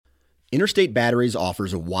Interstate Batteries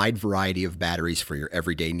offers a wide variety of batteries for your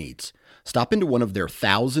everyday needs. Stop into one of their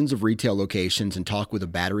thousands of retail locations and talk with a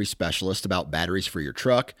battery specialist about batteries for your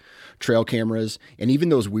truck, trail cameras, and even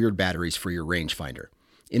those weird batteries for your rangefinder.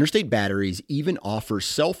 Interstate Batteries even offers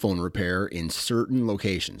cell phone repair in certain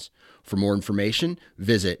locations. For more information,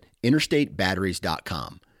 visit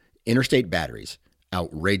interstatebatteries.com. Interstate Batteries,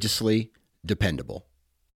 outrageously dependable.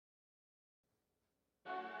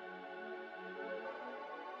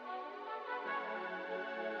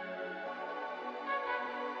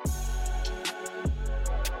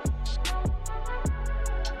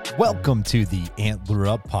 Welcome to the Antler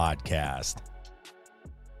Up Podcast.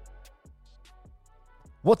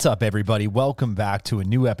 What's up, everybody? Welcome back to a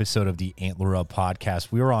new episode of the Antler Up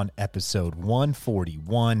Podcast. We are on episode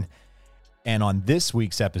 141, and on this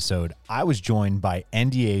week's episode, I was joined by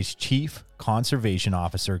NDA's Chief Conservation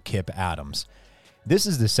Officer, Kip Adams. This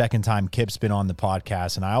is the second time Kip's been on the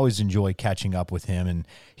podcast, and I always enjoy catching up with him, and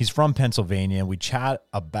he's from Pennsylvania. We chat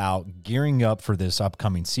about gearing up for this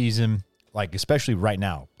upcoming season, like especially right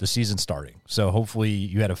now, the season's starting. So hopefully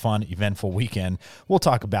you had a fun, eventful weekend. We'll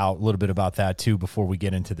talk about a little bit about that too before we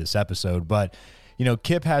get into this episode. But, you know,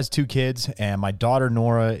 Kip has two kids, and my daughter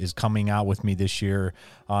Nora is coming out with me this year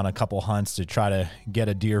on a couple hunts to try to get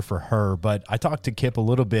a deer for her. But I talked to Kip a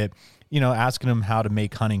little bit, you know, asking him how to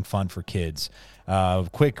make hunting fun for kids.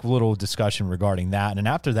 Quick little discussion regarding that. And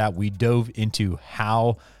after that, we dove into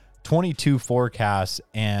how 22 forecasts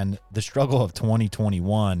and the struggle of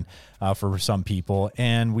 2021 for some people.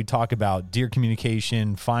 And we talk about deer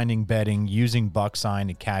communication, finding bedding, using buck sign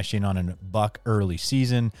to cash in on a buck early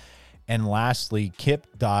season. And lastly, Kip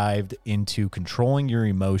dived into controlling your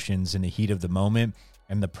emotions in the heat of the moment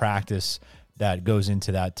and the practice that goes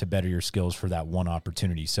into that to better your skills for that one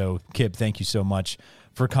opportunity. So Kip, thank you so much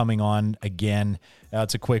for coming on again.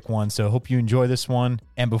 It's a quick one, so hope you enjoy this one.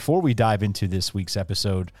 And before we dive into this week's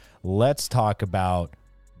episode, let's talk about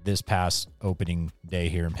this past opening day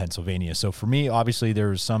here in Pennsylvania. So for me, obviously, there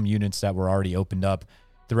were some units that were already opened up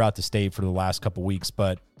throughout the state for the last couple weeks,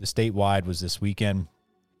 but the statewide was this weekend.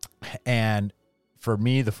 And for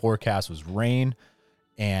me, the forecast was rain,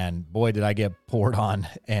 and boy, did I get poured on,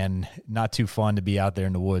 and not too fun to be out there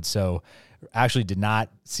in the woods. So actually did not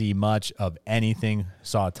see much of anything,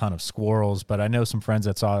 saw a ton of squirrels, but I know some friends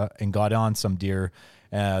that saw and got on some deer.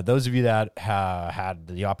 Those of you that had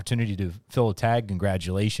the opportunity to fill a tag,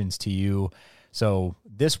 congratulations to you. So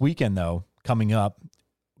this weekend, though, coming up,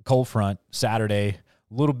 cold front, Saturday,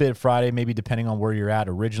 a little bit Friday, maybe depending on where you're at.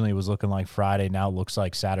 Originally, it was looking like Friday. Now it looks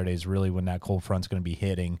like Saturday is really when that cold front's going to be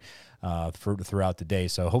hitting throughout the day.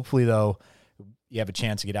 So hopefully, though, you have a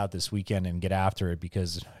chance to get out this weekend and get after it,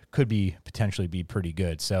 because it could be potentially be pretty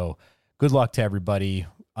good. So good luck to everybody.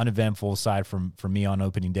 Uneventful aside from me on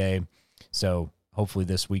opening day. So hopefully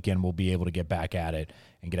this weekend we'll be able to get back at it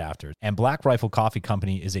and get after it. And Black Rifle Coffee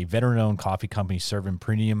Company is a veteran-owned coffee company serving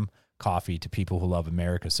premium coffee to people who love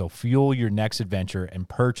America. So fuel your next adventure and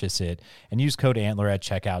purchase it, and use code ANTLER at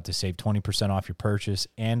checkout to save 20% off your purchase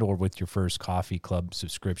and or with your first coffee club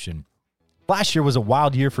subscription. Last year was a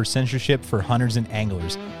wild year for censorship for hunters and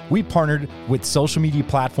anglers. We partnered with social media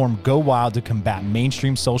platform Go Wild to combat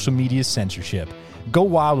mainstream social media censorship. Go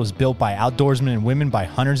Wild was built by outdoorsmen and women by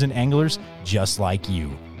hunters and anglers just like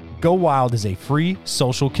you. Go Wild is a free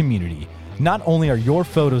social community. Not only are your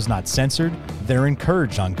photos not censored, they're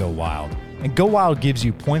encouraged on Go Wild. And Go Wild gives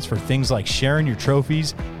you points for things like sharing your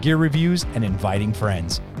trophies, gear reviews, and inviting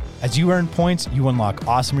friends. As you earn points, you unlock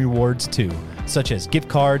awesome rewards too, such as gift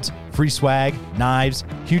cards, free swag, knives,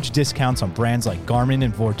 huge discounts on brands like Garmin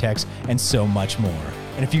and Vortex, and so much more.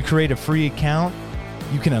 And if you create a free account,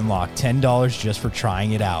 you can unlock $10 just for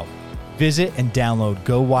trying it out. Visit and download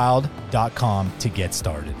GoWild.com to get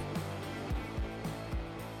started.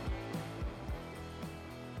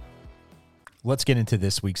 Let's get into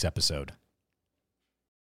this week's episode.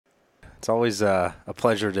 It's always a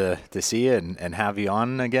pleasure to see you and have you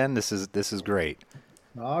on again. This is great.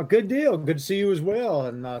 Good deal. Good to see you as well,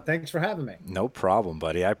 and thanks for having me. No problem,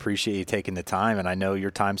 buddy. I appreciate you taking the time, and I know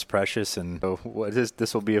your time's precious, and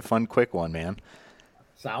this will be a fun, quick one, man.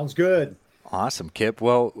 Sounds good. Awesome, Kip.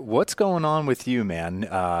 Well, what's going on with you, man?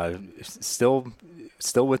 Still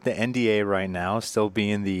with the NDA right now, still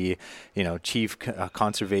being the, chief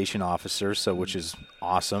conservation officer, so which is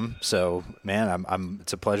awesome. So, man,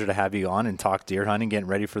 it's a pleasure to have you on and talk deer hunting, getting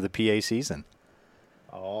ready for the PA season.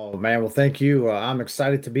 Oh man, well, thank you. I'm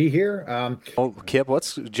excited to be here. Kip,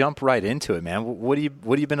 let's jump right into it, man. What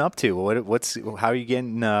have you been up to? How are you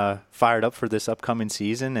getting fired up for this upcoming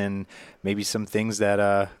season, and maybe some things that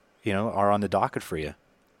are on the docket for you?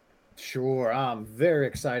 Sure. I'm very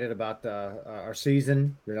excited about our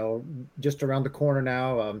season. Just around the corner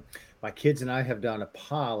now. My kids and I have done a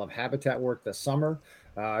pile of habitat work this summer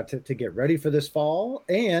to get ready for this fall.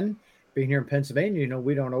 And being here in Pennsylvania,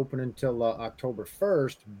 we don't open until October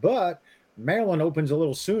 1st, but Maryland opens a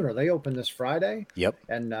little sooner. They open this Friday. Yep.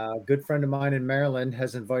 And a good friend of mine in Maryland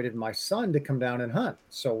has invited my son to come down and hunt.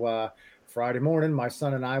 So Friday morning, my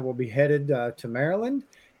son and I will be headed to Maryland.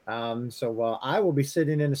 So I will be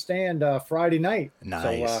sitting in the stand Friday night.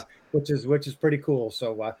 Nice. So which is pretty cool.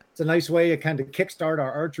 So it's a nice way to kind of kickstart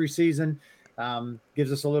our archery season.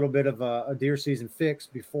 Gives us a little bit of a deer season fix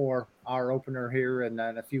before our opener here in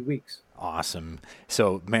a few weeks. Awesome.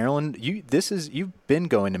 So Maryland, you've been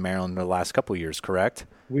going to Maryland the last couple of years, correct?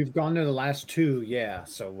 We've gone there the last two, yeah.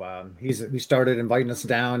 So he started inviting us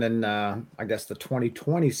down in I guess the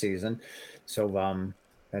 2020 season. So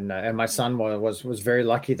and my son was very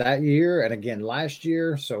lucky that year, and again last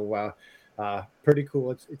year. So pretty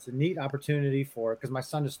cool. It's a neat opportunity because my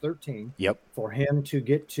son is 13. Yep. For him to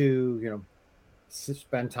get to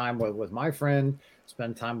spend time with my friend,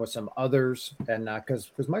 spend time with some others, and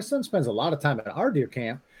because my son spends a lot of time at our deer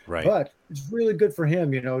camp, Right. but it's really good for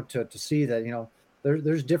him, to see that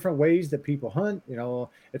there's different ways that people hunt.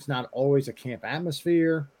 It's not always a camp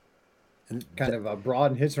atmosphere. Kind of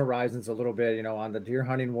broaden his horizons a little bit, on the deer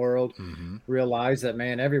hunting world. Mm-hmm. Realize that,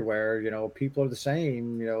 man, everywhere, people are the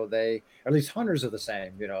same. They, or at least hunters are the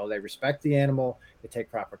same. They respect the animal, they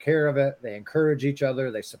take proper care of it, they encourage each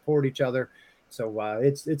other, they support each other. So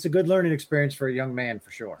it's a good learning experience for a young man for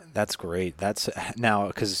sure. That's great. That's now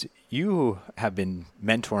because you have been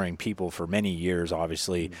mentoring people for many years,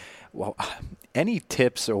 obviously. Mm-hmm. Well, any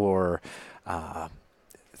tips or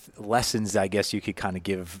lessons, I guess, you could kind of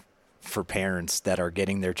give for parents that are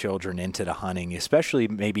getting their children into the hunting, especially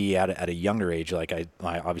maybe at a younger age? Like I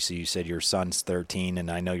obviously you said your son's 13, and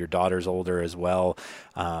I know your daughter's older as well,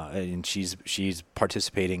 and she's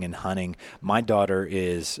participating in hunting. My daughter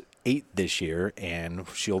is 8 this year, and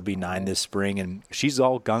she'll be 9 this spring, and she's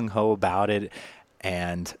all gung-ho about it.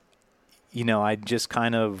 And I just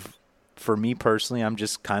kind of, for me personally, I'm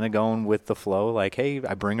just kind of going with the flow. Like, hey,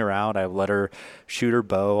 I bring her out, I let her shoot her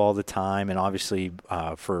bow all the time, and obviously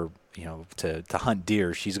for to hunt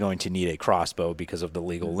deer, she's going to need a crossbow because of the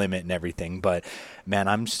legal limit and everything. But man,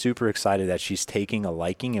 I'm super excited that she's taking a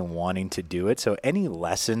liking and wanting to do it. So any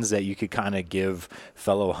lessons that you could kind of give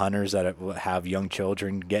fellow hunters that have young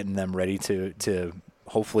children, getting them ready to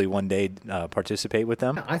hopefully one day participate with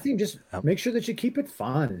them? I think just make sure that you keep it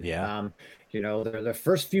fun. Yeah. The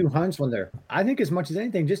first few hunts I think as much as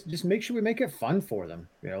anything, just make sure we make it fun for them.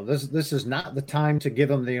 This is not the time to give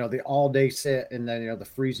them the all day sit and then, the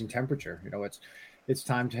freezing temperature. It's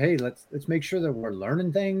time to, hey, let's make sure that we're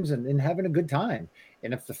learning things and having a good time.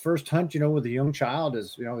 And if the first hunt, with a young child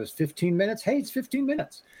is 15 minutes, hey, it's 15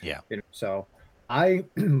 minutes. Yeah. So I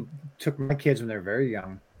took my kids when they're very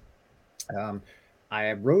young.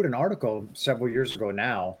 I wrote an article several years ago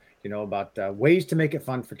now, about ways to make it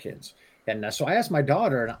fun for kids. And so I asked my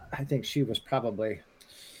daughter, and I think she was probably,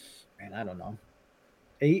 I don't know,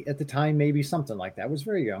 8 at the time, maybe something like that. I was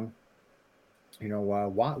very young.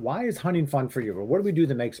 Why is hunting fun for you? Or what do we do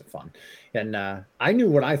that makes it fun? And I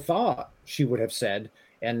knew what I thought she would have said.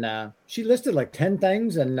 And she listed like 10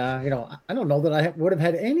 things. And, I don't know that I would have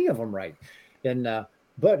had any of them right. And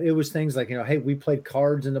but it was things like, hey, we played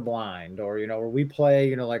cards in the blind, or, or we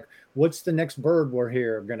play, like, what's the next bird we're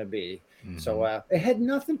here going to be? Mm-hmm. So it had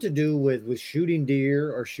nothing to do with shooting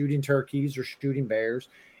deer or shooting turkeys or shooting bears.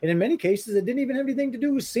 And in many cases, it didn't even have anything to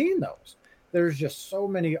do with seeing those. There's just so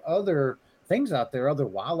many other things out there, other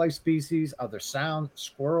wildlife species, other sound,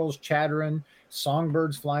 squirrels chattering,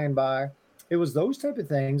 songbirds flying by. It was those type of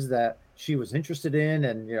things that she was interested in.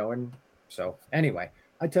 And so anyway,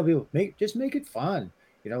 I tell people, just make it fun.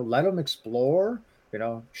 Let them explore,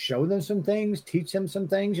 show them some things, teach them some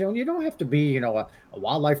things. You don't have to be, a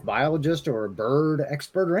wildlife biologist or a bird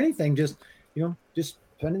expert or anything. Just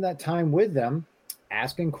spending that time with them,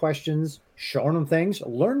 asking questions, showing them things,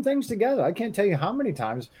 learn things together. I can't tell you how many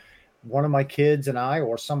times one of my kids and I,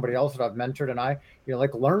 or somebody else that I've mentored and I,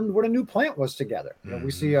 learned what a new plant was together. Mm-hmm.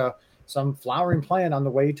 We see some flowering plant on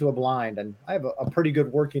the way to a blind, and I have a pretty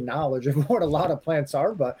good working knowledge of what a lot of plants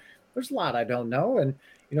are, but there's a lot I don't know. And,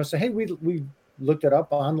 so, hey, we looked it up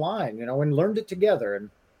online, and learned it together. And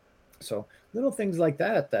so little things like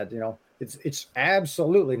that, it's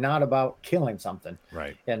absolutely not about killing something.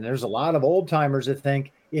 Right. And there's a lot of old timers that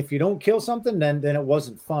think if you don't kill something, then it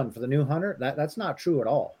wasn't fun for the new hunter. That's not true at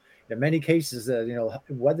all. In many cases,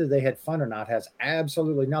 whether they had fun or not has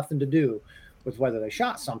absolutely nothing to do with whether they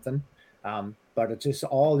shot something. But it's just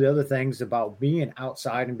all the other things about being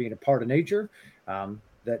outside and being a part of nature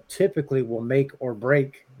that typically will make or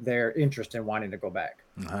break their interest in wanting to go back.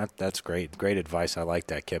 That's great. Great advice. I like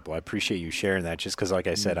that, Kip. Well, I appreciate you sharing that just because, like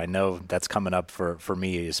I said, I know that's coming up for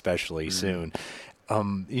me especially soon.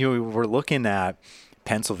 We're looking at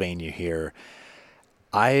Pennsylvania here.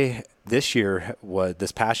 This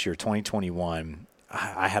past year, 2021,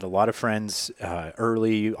 I had a lot of friends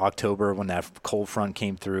early October when that cold front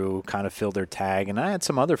came through, kind of filled their tag. And I had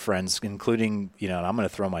some other friends, including, and I'm going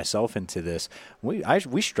to throw myself into this.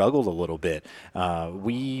 We struggled a little bit.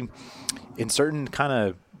 In certain kind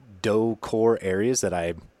of doe core areas that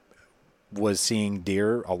I was seeing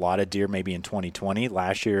a lot of deer maybe in 2020.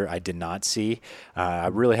 Last year I did not see. I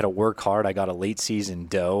really had to work hard. I got a late season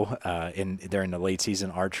doe during the late season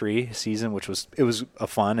archery season, which was a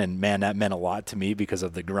fun, and man, that meant a lot to me because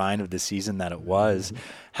of the grind of the season that it was.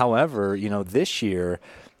 However, this year,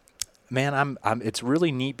 man, it's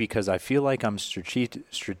really neat because I feel like I'm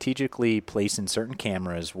strategically placing certain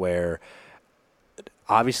cameras where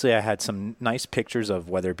obviously I had some nice pictures of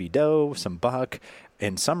whether it be doe, some buck,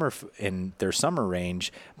 in their summer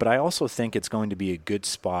range, but I also think it's going to be a good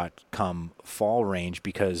spot come fall range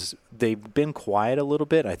because they've been quiet a little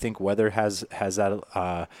bit. I think weather has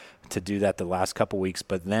that to do that the last couple weeks,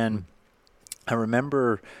 but then I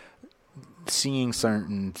remember seeing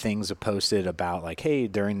certain things posted about like, hey,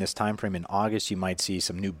 during this time frame in August, you might see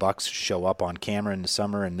some new bucks show up on camera in the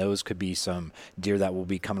summer, and those could be some deer that will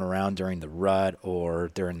be coming around during the rut or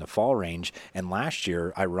during the fall range. And last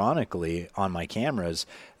year, ironically, on my cameras,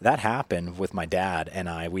 that happened with my dad and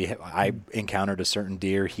I encountered a certain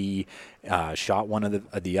deer. He shot one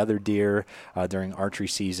of the other deer during archery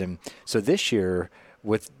season. So this year,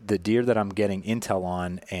 with the deer that I'm getting intel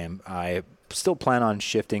on, and I still plan on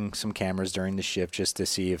shifting some cameras during the shift just to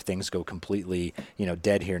see if things go completely,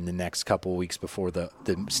 dead here in the next couple of weeks before the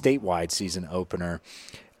statewide season opener.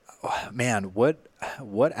 Man, what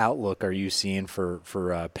outlook are you seeing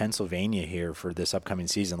for Pennsylvania here for this upcoming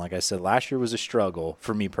season? Like I said, last year was a struggle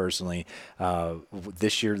for me personally.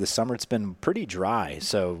 This year, the summer, it's been pretty dry.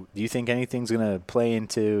 So do you think anything's going to play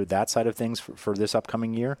into that side of things for this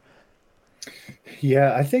upcoming year?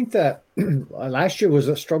 Yeah, I think that last year was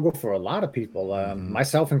a struggle for a lot of people,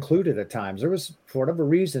 myself included at times. There was, for whatever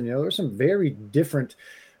reason, there were some very different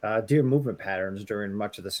deer movement patterns during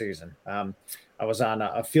much of the season. I was on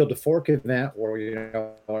a Field to Fork event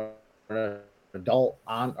where, an adult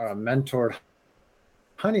mentored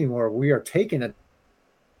hunting where we are taking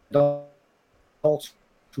adults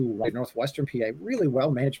to northwestern PA, really well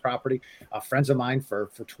managed property. Friends of mine for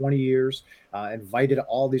 20 years, invited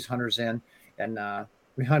all these hunters in, and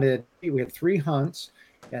we had 3 hunts,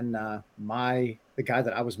 and the guy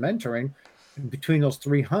that I was mentoring, between those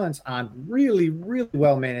 3 hunts on really, really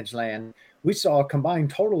well managed land, we saw a combined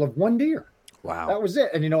total of 1 deer. Wow. That was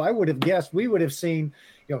it. And, I would have guessed we would have seen,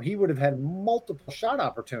 he would have had multiple shot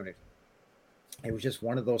opportunities. It was just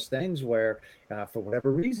one of those things where, for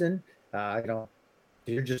whatever reason,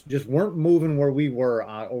 deer just weren't moving where we were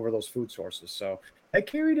over those food sources. So that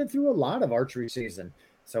carried it through a lot of archery season.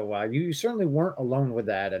 So you certainly weren't alone with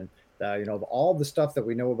that. And, all the stuff that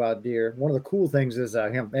we know about deer, one of the cool things is,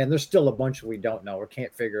 and there's still a bunch we don't know or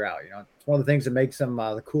can't figure out. It's one of the things that makes them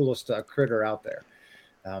the coolest critter out there.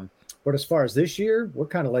 But as far as this year, we're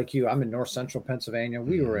kind of like you. I'm in north central Pennsylvania.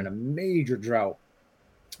 We were in a major drought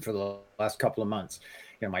for the last couple of months.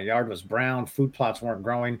 My yard was brown. Food plots weren't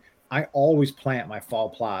growing. I always plant my fall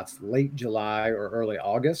plots late July or early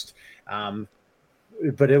August.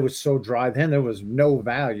 But it was so dry then, there was no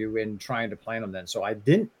value in trying to plant them then. So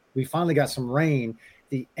we finally got some rain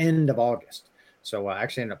the end of August. So I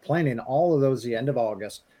actually ended up planting all of those the end of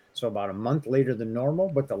August. So about a month later than normal.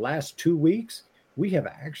 But the last 2 weeks, we have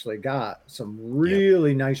actually got some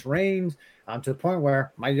really nice rains to the point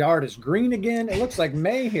where my yard is green again. It looks like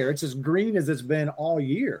May here. It's as green as it's been all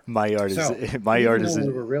year. We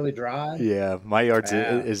were really dry. Yeah, my yard's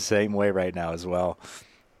is the same way right now as well.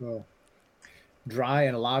 Dry,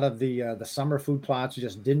 and a lot of the summer food plots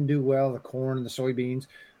just didn't do well. The corn and the soybeans.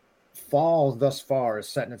 Fall thus far is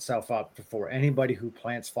setting itself up for anybody who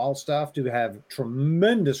plants fall stuff to have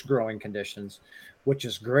tremendous growing conditions, which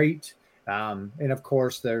is great. And of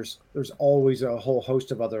course, there's always a whole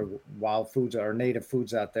host of other wild foods or native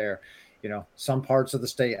foods out there. Some parts of the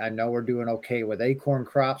state I know are doing okay with acorn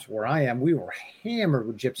crops. Where I am, we were hammered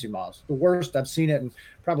with gypsy moths. The worst I've seen it in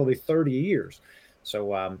probably 30 years.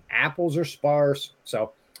 So apples are sparse.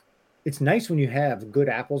 So it's nice when you have good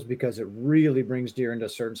apples because it really brings deer into a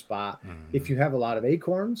certain spot. If you have a lot of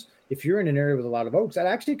acorns, if you're in an area with a lot of oaks, that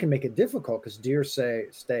actually can make it difficult because deer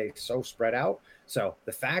stay so spread out. So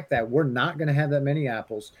the fact that we're not going to have that many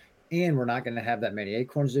apples and we're not going to have that many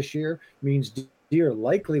acorns this year means deer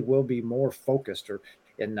likely will be more focused, or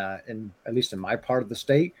in at least in my part of the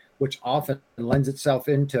state, which often lends itself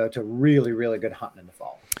into really, really good hunting in the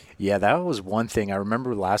fall. Yeah, that was one thing I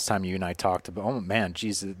remember last time you and I talked about. Oh man,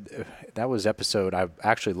 geez, that was episode. I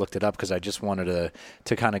actually looked it up because I just wanted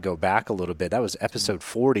to kind of go back a little bit. That was episode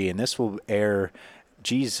 40, and this will air.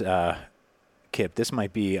 Geez, Kip, this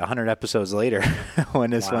might be 100 episodes later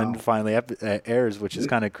when this one finally airs, which is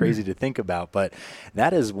kind of crazy to think about. But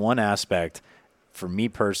that is one aspect for me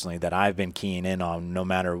personally that I've been keying in on. No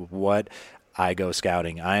matter what I go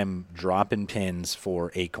scouting, I am dropping pins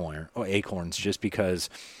for acorns, just because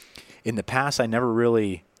in the past I never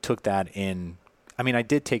really took that in. I mean, I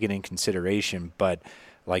did take it in consideration, but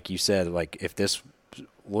like you said, like if this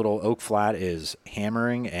little oak flat is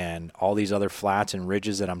hammering and all these other flats and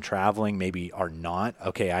ridges that I'm traveling maybe are not,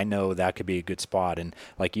 okay, I know that could be a good spot. And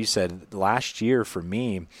like you said, last year for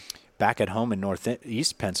me, back at home in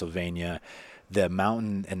northeast Pennsylvania, the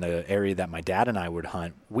mountain and the area that my dad and I would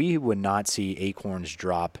hunt, we would not see acorns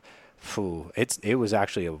drop. It was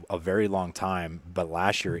actually a very long time, but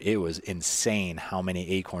last year it was insane how many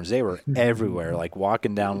acorns. They were everywhere. Like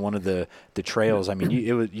walking down one of the trails, I mean,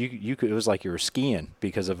 it was like you were skiing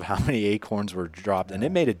because of how many acorns were dropped, and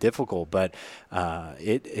it made it difficult. But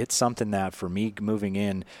it's something that for me moving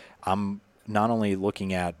in, I'm not only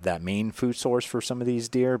looking at that main food source for some of these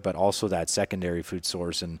deer, but also that secondary food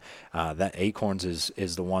source, and that acorns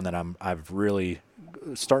is the one that I've really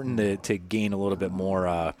starting to gain a little bit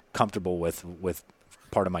more comfortable with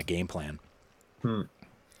part of my game plan.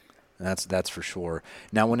 That's for sure.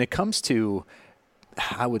 Now, when it comes to,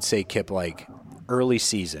 I would say, Kip, like early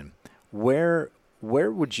season, where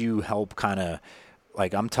would you help kind of,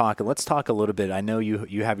 like let's talk a little bit. I know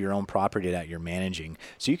you have your own property that you're managing,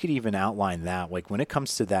 so you could even outline that. Like when it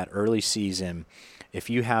comes to that early season, if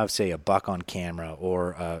you have, say, a buck on camera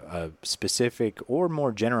or a specific or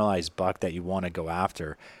more generalized buck that you want to go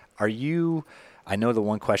after, I know the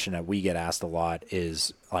one question that we get asked a lot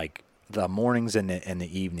is like the mornings and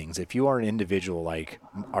the evenings. If you are an individual like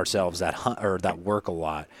ourselves that hunt or that work a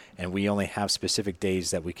lot and we only have specific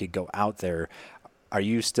days that we could go out there, are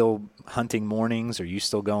you still hunting mornings? Are you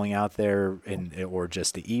still going out there or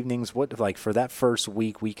just the evenings? What, like for that first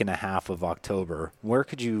week and a half of October, where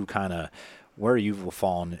you will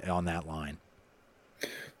fall on that line?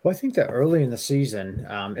 Well, I think that early in the season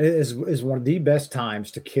is one of the best times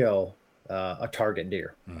to kill a target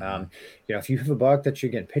deer. If you have a buck that you're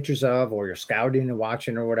getting pictures of, or you're scouting and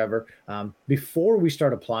watching or whatever, before we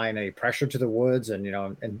start applying any pressure to the woods,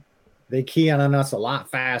 and they key in on us a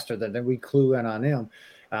lot faster than we clue in on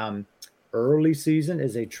them. Early season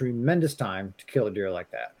is a tremendous time to kill a deer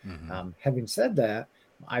like that. Having said that,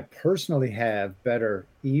 I personally have better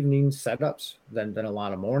evening setups than a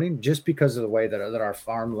lot of morning, just because of the way that our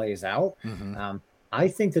farm lays out. I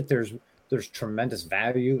think that there's tremendous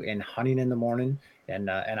value in hunting in the morning, and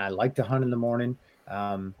I like to hunt in the morning.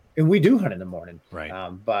 And we do hunt in the morning,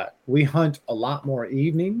 right? But we hunt a lot more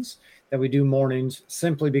evenings than we do mornings,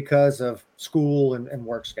 simply because of school and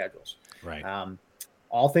work schedules. Right.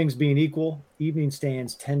 All things being equal, evening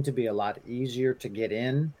stands tend to be a lot easier to get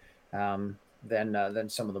in than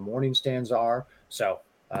some of the morning stands are. So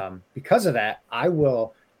because of that, I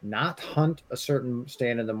will not hunt a certain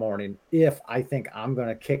stand in the morning if I think I'm going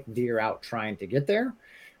to kick deer out trying to get there.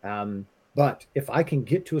 But if I can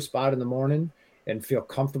get to a spot in the morning and feel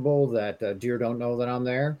comfortable that deer don't know that I'm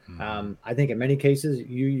there, I think in many cases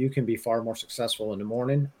you can be far more successful in the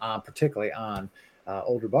morning, particularly on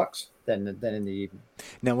older bucks than in the evening.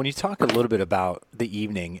 Now, when you talk a little bit about the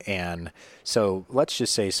evening, and so let's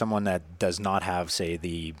just say someone that does not have, say,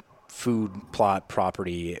 the food plot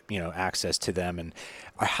property, access to them, and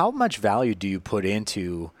how much value do you put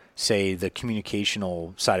into, say, the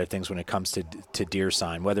communicational side of things when it comes to deer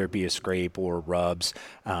sign, whether it be a scrape or rubs?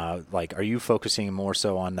 Like, are you focusing more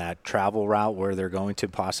so on that travel route where they're going to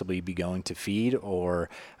possibly be going to feed, or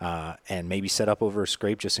and maybe set up over a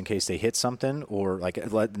scrape just in case they hit something? Or like,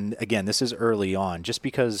 again, this is early on, just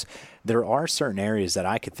because there are certain areas that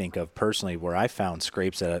I could think of personally where I found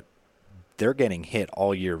scrapes that they're getting hit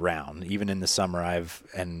all year round, even in the summer.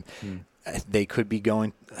 They could be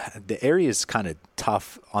going, the area is kind of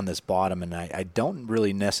tough on this bottom, and I don't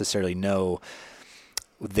really necessarily know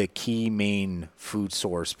the key main food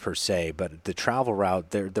source per se, but the travel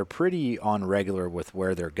route, they're pretty on regular with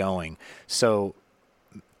where they're going. So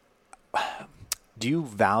do you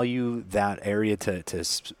value that area to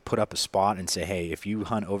put up a spot and say, hey, if you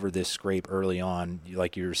hunt over this scrape early on,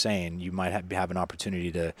 like you were saying, you might have an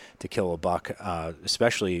opportunity to kill a buck,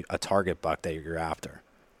 especially a target buck that you're after?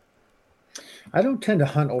 I don't tend to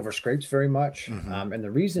hunt over scrapes very much. And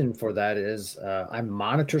the reason for that is I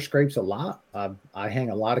monitor scrapes a lot. I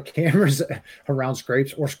hang a lot of cameras around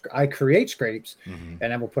scrapes, or I create scrapes, and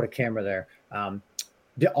then we'll put a camera there.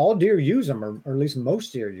 All deer use them, or at least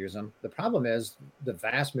most deer use them. The problem is the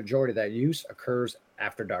vast majority of that use occurs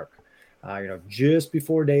after dark, just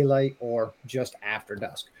before daylight or just after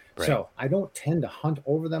dusk. Right. So I don't tend to hunt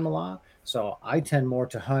over them a lot. So I tend more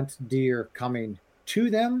to hunt deer coming to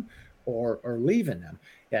them or leaving them.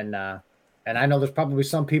 And I know there's probably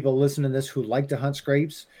some people listening to this who like to hunt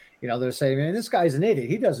scrapes. They're saying, man, this guy's an idiot.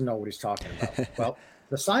 He doesn't know what he's talking about. Well,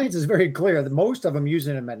 the science is very clear that most of them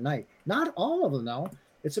using them at night. Not all of them, though.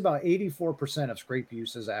 It's about 84% of scrape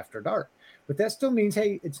use is after dark. But that still means,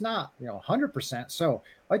 hey, it's not 100%. So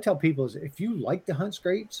I tell people is if you like to hunt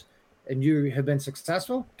scrapes and you have been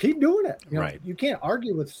successful, keep doing it. Right. You can't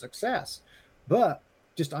argue with success, but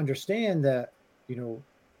just understand that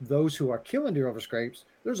those who are killing deer over scrapes,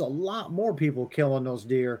 there's a lot more people killing those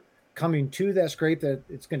deer coming to that scrape that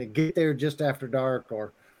it's going to get there just after dark,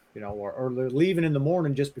 or they're leaving in the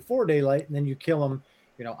morning just before daylight, and then you kill them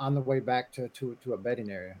on the way back to a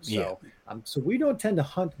bedding area. So, so we don't tend to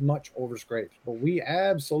hunt much over scrapes, but we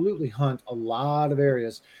absolutely hunt a lot of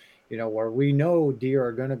areas, where we know deer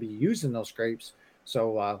are going to be using those scrapes.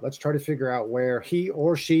 So let's try to figure out where he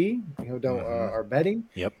or she, are bedding.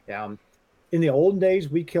 Yep. In the olden days,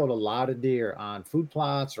 we killed a lot of deer on food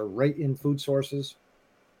plots or right in food sources.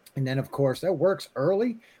 And then, of course, that works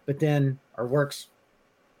early, but then our works,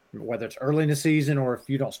 whether it's early in the season or if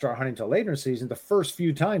you don't start hunting until later in the season, the first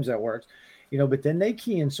few times that works, but then they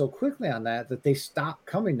key in so quickly on that they stop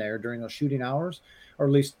coming there during those shooting hours, or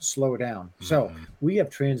at least slow down. So we have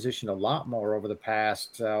transitioned a lot more over the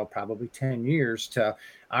past probably 10 years to,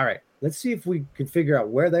 all right, let's see if we can figure out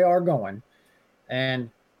where they are going and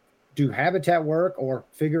do habitat work or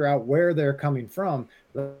figure out where they're coming from.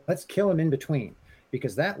 Let's kill them in between,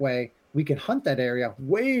 because that way we can hunt that area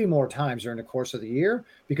way more times during the course of the year,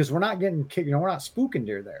 because we're not getting, we're not spooking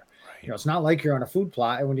deer there. Right. It's not like you're on a food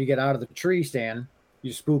plot and when you get out of the tree stand,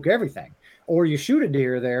 you spook everything, or you shoot a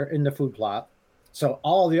deer there in the food plot. So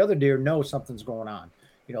all the other deer know something's going on.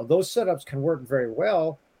 Those setups can work very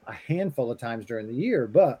well a handful of times during the year,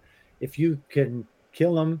 but if you can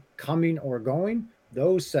kill them coming or going,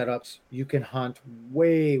 those setups, you can hunt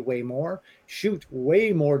way, way more, shoot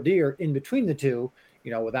way more deer in between the two,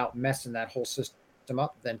 without messing that whole system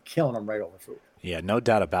up, than killing them right over food. Yeah, no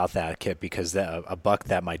doubt about that, Kip, because a buck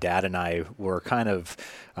that my dad and I were kind of,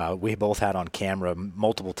 we both had on camera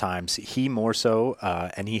multiple times, he more so,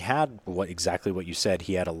 and he had exactly what you said.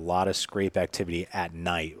 He had a lot of scrape activity at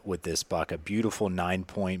night with this buck, a beautiful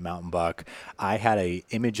 9-point mountain buck. I had a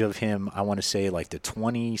image of him, I want to say like the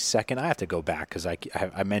 22nd, I have to go back because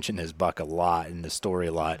I mentioned his buck a lot in the story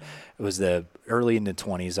a lot. It was the early in the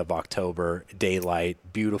 20s of October, daylight,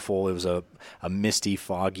 beautiful. It was a misty,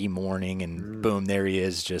 foggy morning, and boom, there he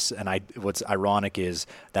is. What's ironic is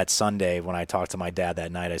that Sunday when I talked to my dad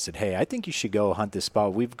that night, I said, hey, I think you should go hunt this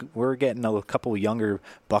spot. We're getting a couple of younger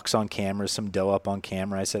bucks on camera, some doe up on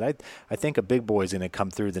camera. I said, I think a big boy is going to come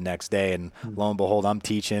through the next day. And lo and behold, I'm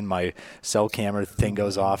teaching, my cell camera thing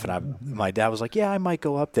goes off, and my dad was like, yeah, I might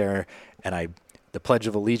go up there. And the Pledge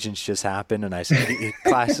of Allegiance just happened, and I said,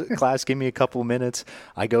 class, give me a couple of minutes.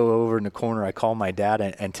 I go over in the corner. I call my dad,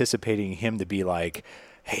 anticipating him to be like,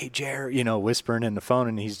 hey, Jer, whispering in the phone,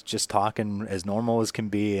 and he's just talking as normal as can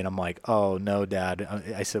be. And I'm like, oh, no, Dad.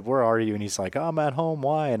 I said, where are you? And he's like, oh, I'm at home.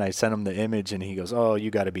 Why? And I sent him the image, and he goes, oh,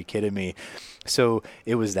 you got to be kidding me. So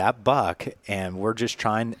it was that buck, and we're just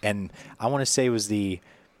trying, and I want to say it was the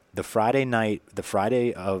Friday night, the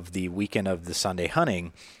Friday of the weekend of the Sunday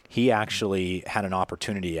hunting. He actually had an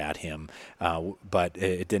opportunity at him, but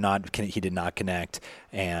he did not connect,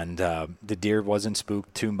 and the deer wasn't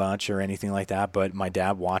spooked too much or anything like that. But my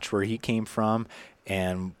dad watched where he came from,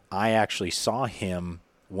 and I actually saw him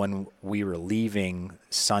when we were leaving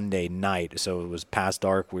Sunday night. So it was past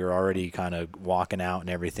dark. We were already kind of walking out and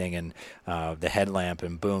everything, and the headlamp,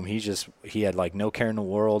 and boom, he had like no care in the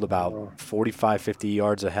world, about 45, 50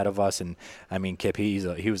 yards ahead of us. And I mean, Kip,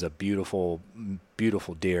 he was a beautiful,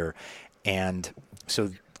 beautiful deer. And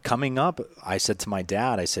so coming up, I said to my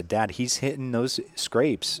dad, Dad, he's hitting those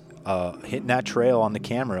scrapes, hitting that trail on the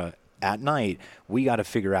camera at night, we got to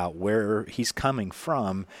figure out where he's coming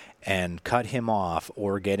from and cut him off,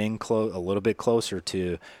 or get in a little bit closer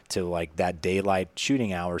to like that daylight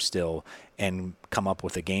shooting hour still, and come up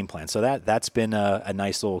with a game plan. So that's been a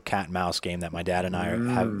nice little cat and mouse game that my dad and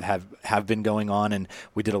I have been going on. And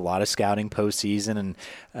we did a lot of scouting postseason,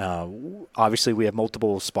 and obviously we have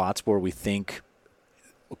multiple spots where we think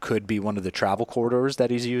could be one of the travel corridors that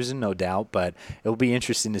he's using, no doubt, but it'll be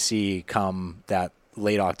interesting to see come that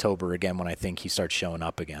late October again, when I think he starts showing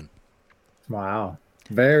up again. Wow.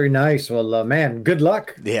 Very nice. Well, man, good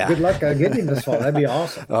luck. Yeah. Good luck getting him this fall. That'd be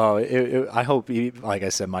awesome. Oh, I hope like I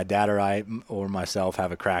said, my dad or I or myself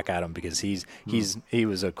have a crack at him, because he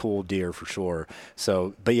was a cool deer for sure.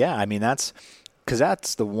 So, but yeah, I mean, that's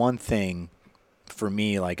the one thing for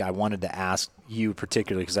me, like I wanted to ask you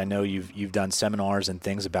particularly, because I know you've done seminars and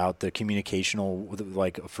things about the communicational,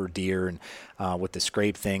 like for deer and with the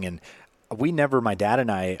scrape thing. And my dad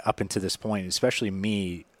and I, up until this point, especially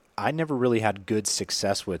me, I never really had good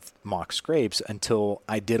success with mock scrapes until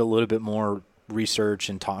I did a little bit more research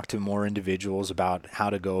and talked to more individuals about how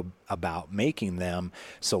to go about making them.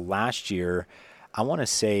 So last year, I want to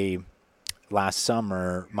say last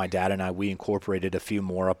summer, my dad and I, we incorporated a few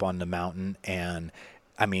more up on the mountain, and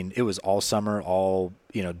I mean, it was all summer, all,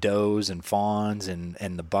 does and fawns, and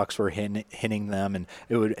the bucks were hitting them. And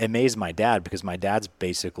it would amaze my dad, because my dad's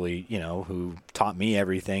basically, who taught me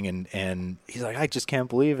everything. And he's like, I just can't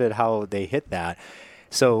believe it, how they hit that.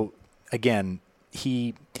 So again,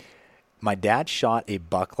 my dad shot a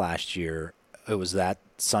buck last year. It was that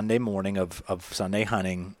Sunday morning of Sunday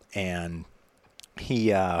hunting. And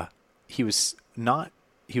he was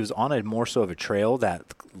on a more so of a trail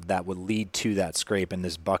that would lead to that scrape, and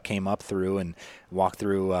this buck came up through and walked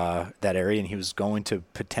through that area, and he was going to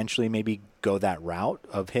potentially maybe go that route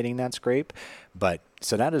of hitting that scrape. But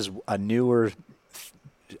so that is a newer,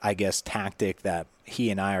 I guess, tactic that he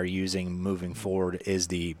and I are using moving forward, is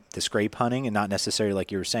the scrape hunting, and not necessarily like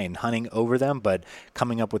you were saying, hunting over them, but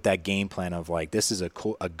coming up with that game plan of like, this is a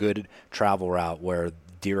good travel route where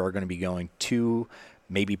deer are going to be going to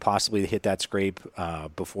maybe possibly hit that scrape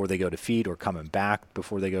before they go to feed, or coming back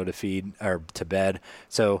before they go to feed or to bed.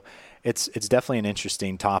 So it's definitely an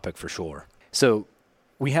interesting topic for sure. So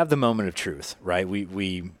we have the moment of truth, right?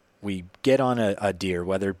 We get on a deer,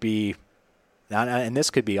 whether it be, and this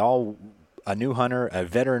could be all a new hunter, a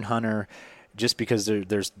veteran hunter, just because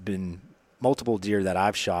there's been multiple deer that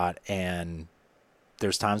I've shot, and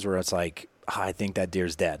there's times where it's like, I think that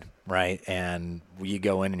deer's dead, right? And you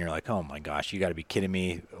go in and you're like, oh my gosh, you got to be kidding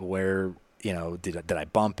me. Where, did I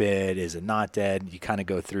bump it? Is it not dead? You kind of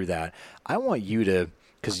go through that. I want you to,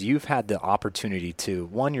 because you've had the opportunity to,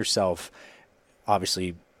 one, yourself,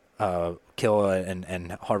 obviously kill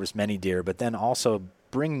and harvest many deer, but then also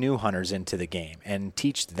bring new hunters into the game and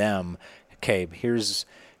teach them, okay, here's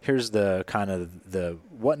the kind of the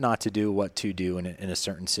what not to do, what to do in a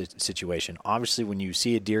certain situation. Obviously, when you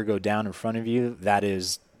see a deer go down in front of you, that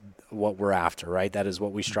is what we're after, right? That is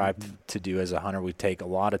what we strive to do as a hunter. We take a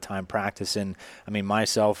lot of time practicing. I mean,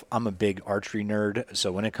 myself, I'm a big archery nerd,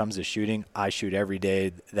 so when it comes to shooting, I shoot every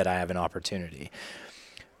day that I have an opportunity.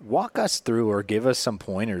 Walk us through, or give us some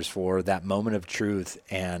pointers for that moment of truth,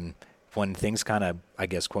 and when things kind of, I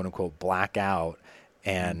guess, quote unquote, black out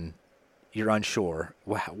and you're unsure.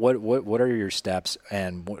 What are your steps,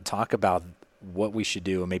 and talk about what we should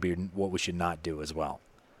do and maybe what we should not do as well.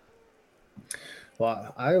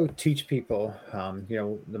 Well, I would teach people,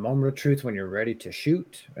 the moment of truth when you're ready to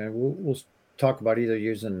shoot, and we'll talk about either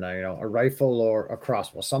using a rifle or a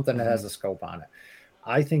crossbow, something that has a scope on it.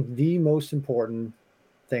 I think the most important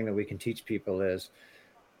thing that we can teach people is,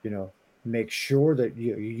 make sure that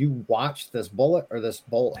you watch this bullet or this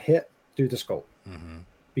bolt hit through the scope. Mm-hmm.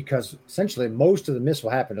 Because essentially most of the miss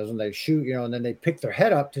will happen is when they shoot, and then they pick their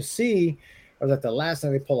head up to see, or that the last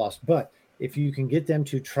thing they pull off. But if you can get them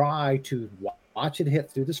to try to watch it hit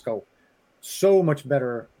through the scope, so much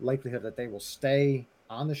better likelihood that they will stay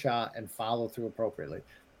on the shot and follow through appropriately.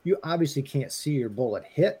 You obviously can't see your bullet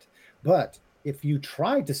hit, but if you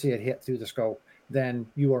try to see it hit through the scope, then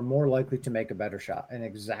you are more likely to make a better shot. And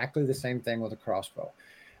exactly the same thing with a crossbow.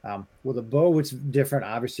 With a bow, it's different,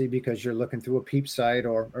 obviously, because you're looking through a peep sight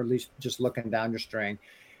or at least just looking down your string.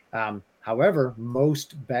 However,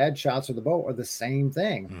 most bad shots of the bow are the same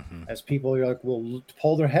thing as people will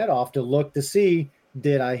pull their head off to look to see,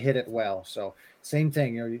 did I hit it well? So same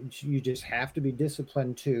thing, you just have to be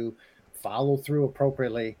disciplined to follow through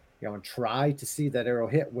appropriately, and try to see that arrow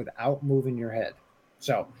hit without moving your head.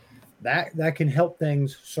 So that can help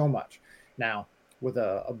things so much. Now, with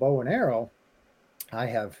a bow and arrow, I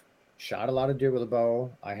have shot a lot of deer with a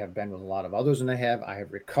bow. I have been with a lot of others, and I have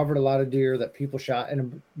recovered a lot of deer that people shot,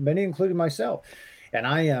 and many, including myself. And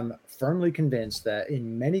I am firmly convinced that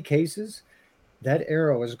in many cases, that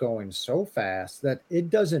arrow is going so fast that it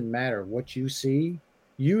doesn't matter what you see.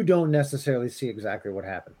 You don't necessarily see exactly what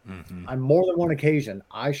happened. On more than one occasion,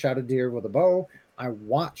 I shot a deer with a bow. I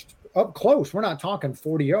watched up close. We're not talking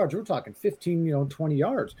 40 yards. We're talking 15, 20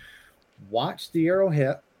 yards. Watch the arrow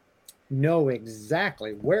hit, know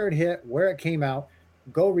exactly where it hit, where it came out,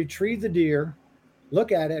 go retrieve the deer,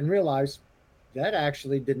 look at it, and realize that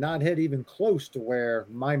actually did not hit even close to where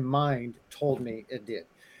my mind told me it did.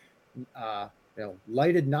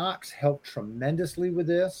 Lighted nocks help tremendously with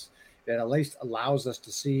this. It at least allows us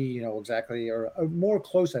to see, exactly or more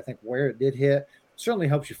close, I think, where it did hit. Certainly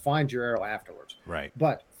helps you find your arrow afterwards. Right.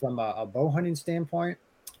 But from a bow hunting standpoint,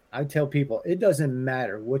 I tell people it doesn't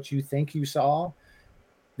matter what you think you saw.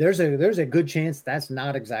 There's a good chance that's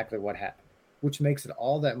not exactly what happened, which makes it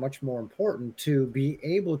all that much more important to be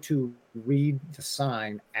able to read the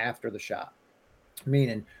sign after the shot.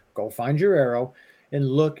 Meaning, go find your arrow and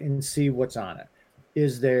look and see what's on it.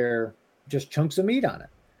 Is there just chunks of meat on it?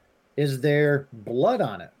 Is there blood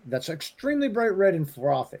on it that's extremely bright red and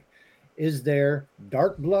frothy? Is there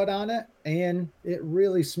dark blood on it and it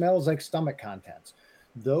really smells like stomach contents?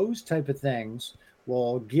 Those type of things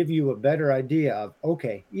will give you a better idea of,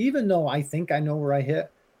 okay, even though I think I know where I hit,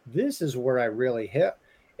 this is where I really hit.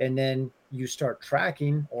 And then you start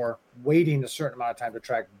tracking or waiting a certain amount of time to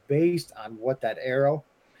track based on what that arrow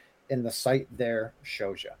in the sight there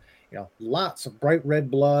shows you. Lots of bright red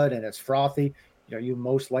blood and it's frothy. You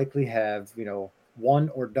most likely have, one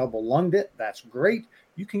or double lunged it. That's great.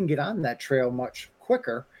 You can get on that trail much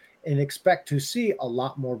quicker and expect to see a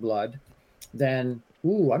lot more blood than,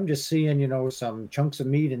 I'm just seeing, some chunks of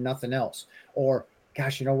meat and nothing else. Or,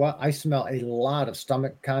 gosh, you know what? I smell a lot of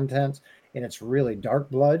stomach contents and it's really dark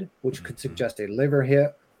blood, which could suggest a liver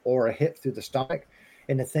hit or a hit through the stomach.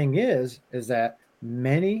 And the thing is that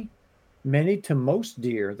many to most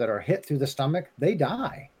deer that are hit through the stomach, they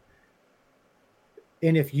die.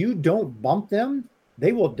 And if you don't bump them,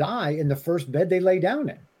 they will die in the first bed they lay down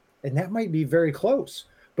in. And that might be very close,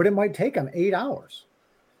 but it might take them 8 hours.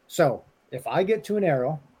 So if I get to an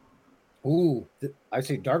arrow, I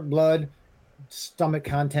see dark blood, stomach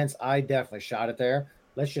contents, I definitely shot it there.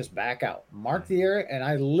 Let's just back out. Mark the area, and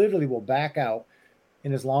I literally will back out.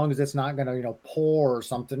 And as long as it's not going to, pour or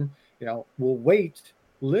something, we'll wait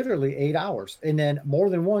literally 8 hours. And then more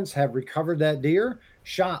than once have recovered that deer,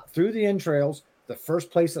 shot through the entrails, the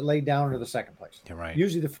first place that laid down or the second place. You're right.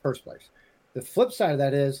 Usually the first place. The flip side of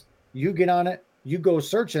that is you get on it, you go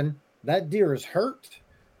searching, that deer is hurt,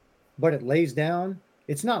 but it lays down.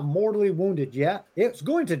 It's not mortally wounded yet. It's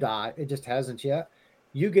going to die. It just hasn't yet.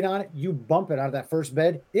 You get on it, you bump it out of that first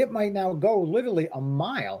bed. It might now go literally a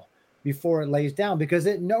mile before it lays down because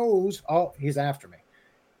it knows, he's after me.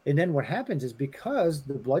 And then what happens is because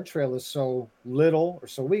the blood trail is so little or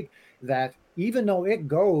so weak that even though it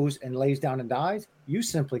goes and lays down and dies, you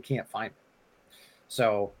simply can't find it.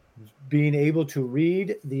 So being able to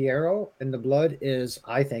read the arrow and the blood is,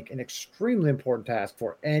 I think, an extremely important task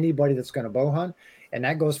for anybody that's going to bow hunt. And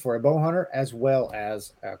that goes for a bow hunter as well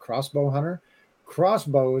as a crossbow hunter.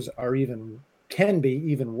 Crossbows can be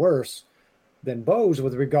even worse than bows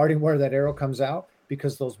with regarding where that arrow comes out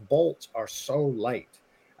because those bolts are so light.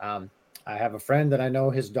 I have a friend that I know,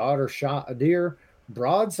 his daughter shot a deer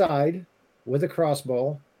broadside with a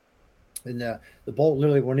crossbow, and the bolt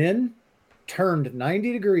literally went in, turned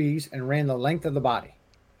 90 degrees, and ran the length of the body.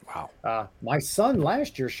 Wow. My son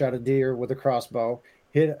last year shot a deer with a crossbow.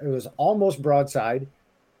 It was almost broadside,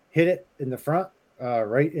 hit it in the front,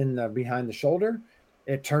 right in the behind the shoulder.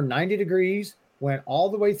 It turned 90 degrees, went all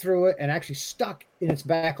the way through it, and actually stuck in its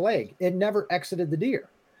back leg. It never exited the deer.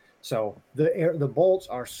 So the bolts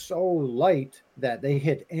are so light that they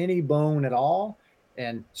hit any bone at all.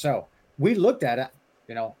 And so we looked at it,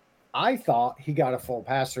 I thought he got a full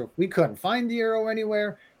pass through. We couldn't find the arrow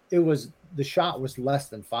anywhere. The shot was less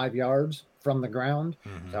than 5 yards from the ground.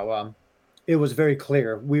 Mm-hmm. So it was very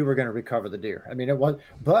clear we were going to recover the deer. I mean,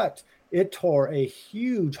 but it tore a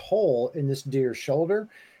huge hole in this deer's shoulder.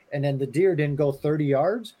 And then the deer didn't go 30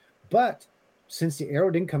 yards. But since the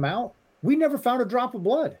arrow didn't come out, we never found a drop of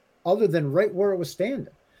blood other than right where it was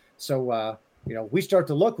standing. So, we start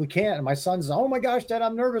to look, we can't. And my son's, oh my gosh, Dad,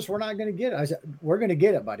 I'm nervous. We're not going to get it. I said, we're going to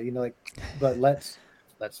get it, buddy. But let's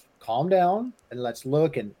calm down and let's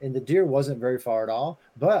look. And the deer wasn't very far at all.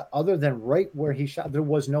 But other than right where he shot, there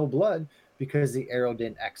was no blood because the arrow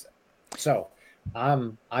didn't exit. So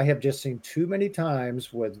I have just seen too many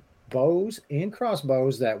times with bows and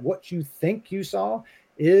crossbows that what you think you saw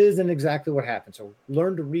isn't exactly what happened. So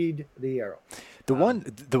learn to read the arrow.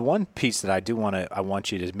 The one piece that I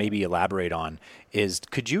want you to maybe elaborate on is,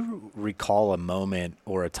 could you recall a moment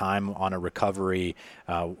or a time on a recovery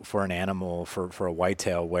for an animal, for a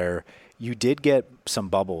whitetail, where you did get some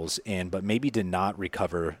bubbles in, but maybe did not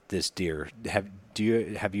recover this deer? Have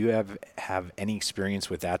you have any experience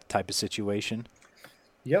with that type of situation?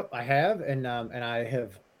 Yep, I have, and I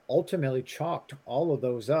have ultimately chalked all of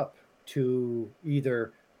those up to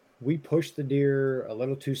either we pushed the deer a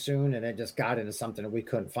little too soon and it just got into something that we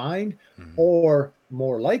couldn't find, or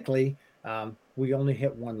more likely, we only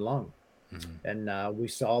hit one lung. And we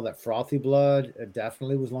saw that frothy blood, it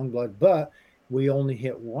definitely was lung blood, but we only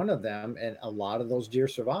hit one of them, and a lot of those deer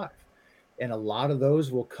survive. And a lot of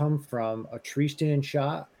those will come from a tree stand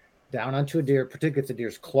shot down onto a deer, particularly if the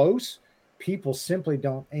deer's close. People simply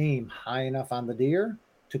don't aim high enough on the deer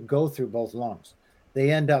to go through both lungs. They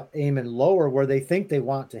end up aiming lower where they think they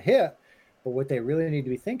want to hit, but what they really need to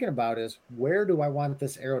be thinking about is, where do I want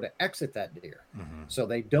this arrow to exit that deer? So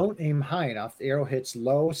they don't aim high enough. The arrow hits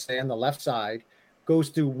low, say on the left side, goes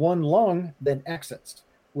through one lung, then exits,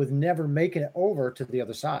 with never making it over to the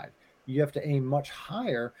other side. You have to aim much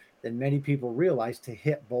higher than many people realize to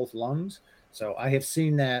hit both lungs. So I have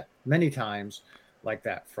seen that many times, like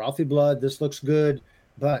that. Frothy blood, this looks good,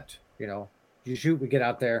 but you shoot, we get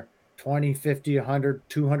out there 20, 50, 100,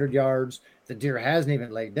 200 yards. The deer hasn't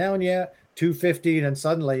even laid down yet, 250, and then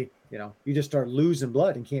suddenly, you just start losing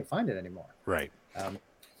blood and can't find it anymore. Right.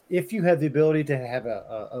 If you have the ability to have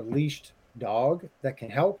a leashed dog that can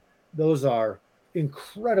help, those are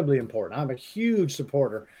incredibly important. I'm a huge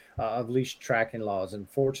supporter of leash tracking laws. And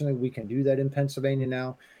fortunately, we can do that in Pennsylvania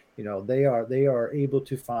now. They are able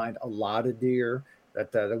to find a lot of deer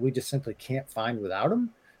that we just simply can't find without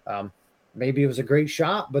them. Maybe it was a great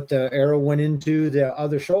shot, but the arrow went into the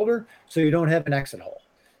other shoulder, so you don't have an exit hole.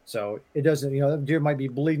 So it doesn't, the deer might be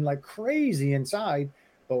bleeding like crazy inside,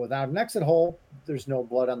 but without an exit hole, there's no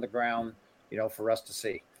blood on the ground, for us to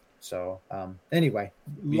see. So anyway,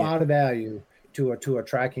 a lot of value to a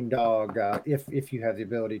tracking dog if you have the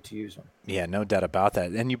ability to use them. Yeah, no doubt about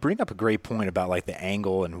that. And you bring up a great point about like the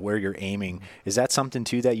angle and where you're aiming. Is that something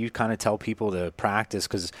too that you kind of tell people to practice?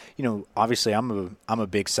 Because obviously I'm a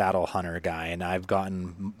big saddle hunter guy, and I've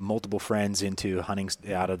gotten multiple friends into hunting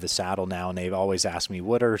out of the saddle now, and they've always asked me,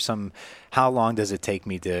 how long does it take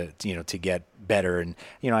me to get better? And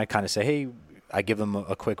I kind of say, hey, I give them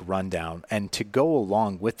a quick rundown. And to go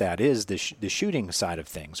along with that is the shooting side of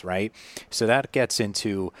things, right? So that gets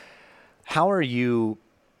into, how are you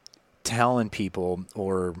telling people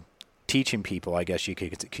or teaching people, I guess you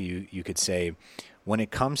could say, when it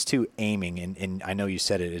comes to aiming, and I know you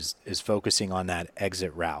said it is focusing on that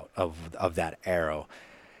exit route of that arrow.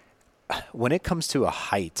 When it comes to a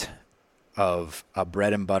height of a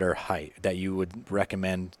bread and butter height that you would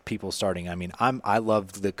recommend people starting? I mean, I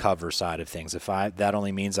love the cover side of things. That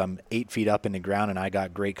only means I'm 8 feet up in the ground and I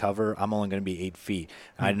got great cover, I'm only going to be 8 feet.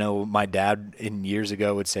 I know my dad years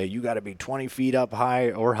ago would say, you got to be 20 feet up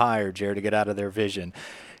high or higher, Jared, to get out of their vision.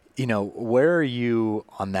 Where are you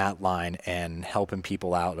on that line and helping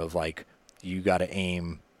people out of like, you got to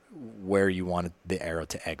aim where you want the arrow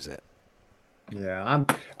to exit? Yeah,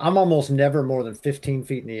 I'm almost never more than 15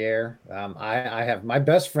 feet in the air. I have, my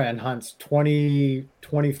best friend hunts 20,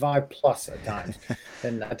 25 plus at times.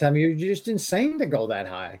 And I tell you, you're just insane to go that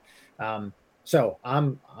high. So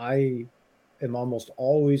I am almost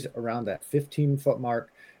always around that 15-foot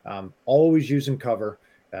mark, always using cover.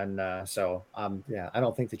 And I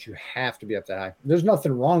don't think that you have to be up that high. There's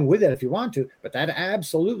nothing wrong with it if you want to, but that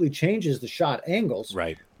absolutely changes the shot angles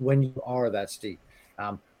right when you are that steep.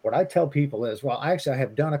 What I tell people is, I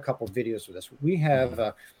have done a couple of videos with this. We have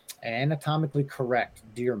an anatomically correct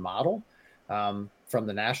deer model from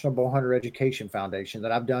the National Bowhunter Education Foundation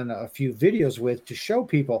that I've done a few videos with to show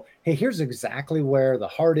people, hey, here's exactly where the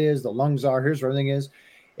heart is, the lungs are, here's where everything is.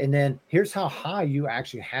 And then here's how high you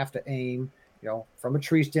actually have to aim, from a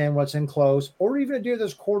tree stand, what's in close, or even a deer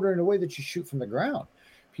that's quartering away that you shoot from the ground.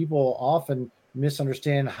 People often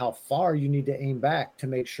misunderstand how far you need to aim back to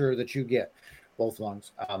make sure that you get both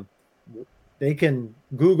lungs. They can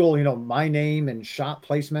Google, my name and shot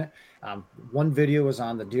placement. One video is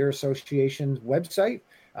on the Deer Association's website.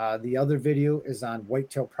 The other video is on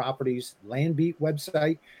Whitetail Properties Land Beat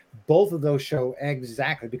website. Both of those show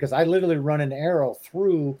exactly, because I literally run an arrow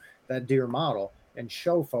through that deer model and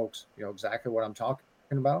show folks, exactly what I'm talking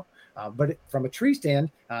about. But from a tree stand,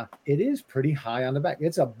 it is pretty high on the back.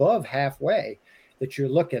 It's above halfway that you're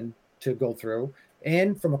looking to go through.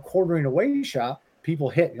 And from a quartering away shot, people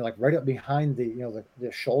hit, like right up behind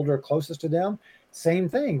the shoulder closest to them. Same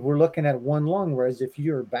thing. We're looking at one lung, whereas if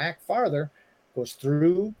you're back farther, goes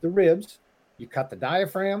through the ribs, you cut the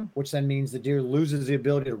diaphragm, which then means the deer loses the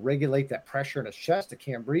ability to regulate that pressure in its chest. It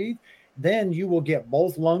can't breathe. Then you will get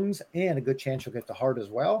both lungs and a good chance you'll get the heart as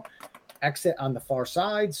well. Exit on the far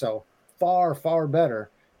side. So far, far better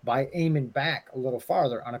by aiming back a little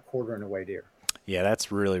farther on a quarter-inch away deer. Yeah,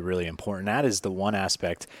 that's really, really important. That is the one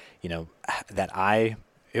aspect,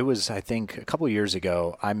 it was, I think, a couple of years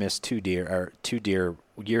ago, I missed two deer,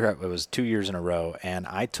 it was 2 years in a row, and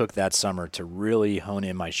I took that summer to really hone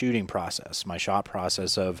in my shooting process, my shot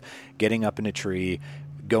process of getting up in a tree,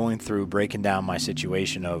 going through, breaking down my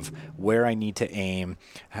situation of where I need to aim,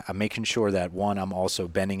 making sure that, one, I'm also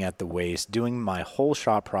bending at the waist, doing my whole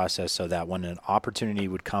shot process so that when an opportunity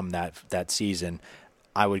would come that season,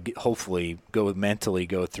 I would hopefully mentally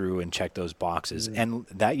go through and check those boxes. And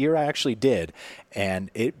that year I actually did,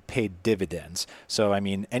 and it paid dividends. So, I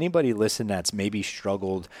mean, anybody listening that's maybe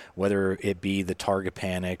struggled, whether it be the target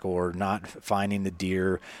panic or not finding the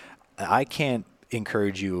deer, I can't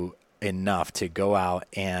encourage you enough to go out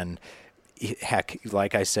and, heck,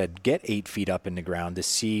 like I said, get 8 feet up in the ground to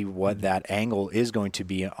see what that angle is going to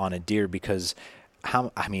be on a deer, because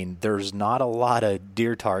there's not a lot of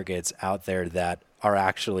deer targets out there that are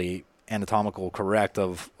actually anatomical correct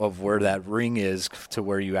of where that ring is to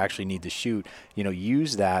where you actually need to shoot.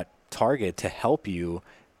 Use that target to help you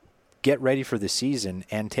get ready for the season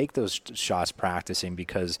and take those shots practicing,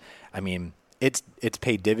 because it's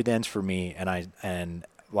paid dividends for me. And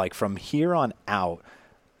like from here on out,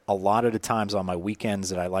 a lot of the times on my weekends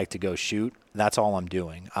that I like to go shoot, that's all I'm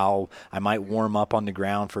doing. I might warm up on the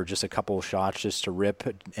ground for just a couple of shots just to rip,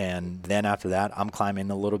 and then after that, I'm climbing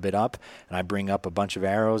a little bit up, and I bring up a bunch of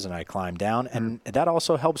arrows and I climb down, and that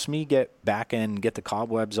also helps me get back and get the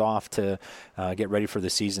cobwebs off to get ready for the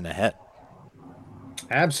season ahead.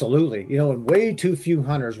 Absolutely. And way too few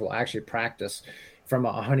hunters will actually practice from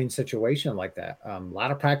a hunting situation like that. A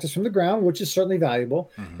lot of practice from the ground, which is certainly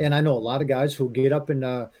valuable. And I know a lot of guys who get up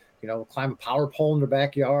and climb a power pole in their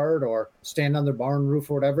backyard or stand on their barn roof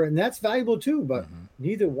or whatever, and that's valuable too. But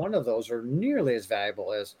neither one of those are nearly as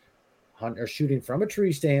valuable as hunting or shooting from a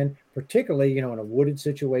tree stand, particularly in a wooded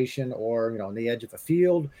situation or on the edge of a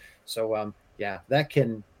field. So that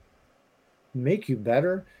can make you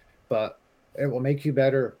better, but it will make you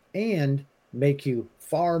better and make you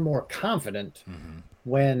far more confident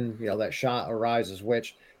when that shot arises,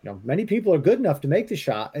 which many people are good enough to make the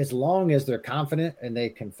shot as long as they're confident and they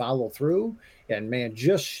can follow through. And man,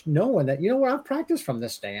 just knowing that, I've practiced from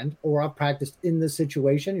this stand, or I've practiced in this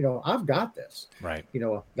situation, I've got this. Right.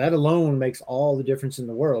 That alone makes all the difference in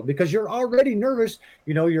the world, because you're already nervous.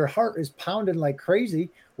 Your heart is pounding like crazy,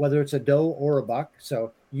 whether it's a doe or a buck.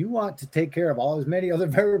 So you want to take care of as many other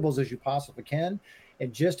variables as you possibly can.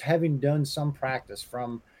 And just having done some practice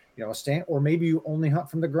from, a stand, or maybe you only hunt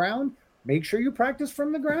from the ground, make sure you practice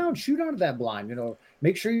from the ground, shoot out of that blind,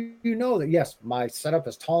 make sure you know that, yes, my setup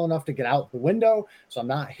is tall enough to get out the window, so I'm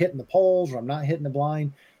not hitting the poles or I'm not hitting the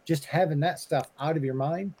blind. Just having that stuff out of your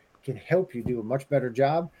mind can help you do a much better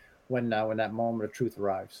job when that moment of truth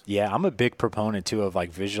arrives. Yeah, I'm a big proponent too of like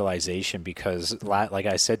visualization, because like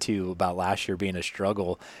I said to you about last year being a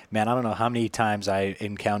struggle, man, I don't know how many times I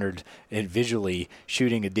encountered it visually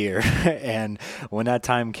shooting a deer. And when that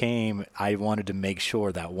time came, I wanted to make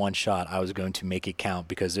sure that one shot I was going to make it count,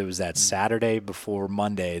 because it was that Saturday before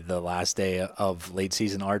Monday, the last day of late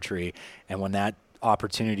season archery. And when that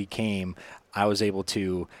opportunity came, I was able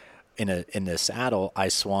to, in the saddle, I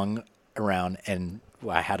swung around and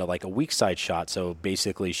I had a weak side shot, so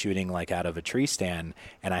basically shooting like out of a tree stand,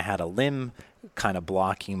 and I had a limb kind of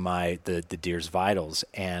blocking the deer's vitals.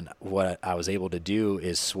 And what I was able to do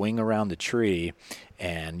is swing around the tree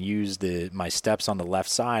and use my steps on the left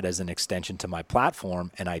side as an extension to my platform,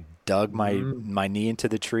 and I dug my knee into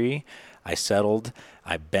the tree. I settled.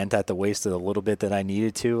 I bent at the waist a little bit that I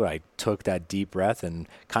needed to. I took that deep breath, and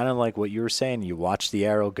kind of like what you were saying, you watch the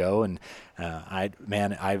arrow go, and I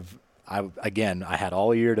had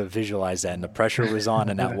all year to visualize that, and the pressure was on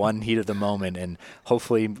in that one heat of the moment. And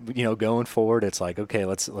hopefully, going forward, it's like, okay,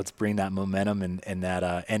 let's bring that momentum and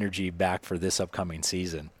that energy back for this upcoming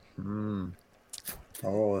season.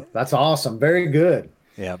 Oh, that's awesome. Very good.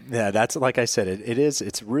 Yeah. That's, like I said,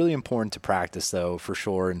 it's really important to practice though, for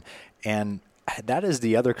sure. And that is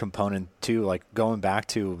the other component too, like going back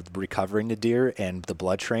to recovering the deer and the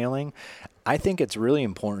blood trailing. I think it's really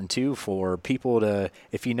important too for people to,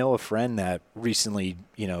 if you know a friend that recently,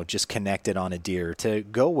 just connected on a deer, to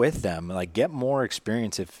go with them, like get more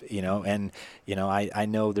experience I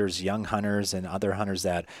know there's young hunters and other hunters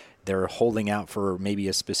that they're holding out for maybe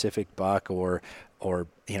a specific buck, or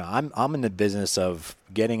I'm in the business of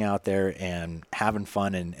getting out there and having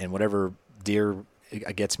fun, and whatever deer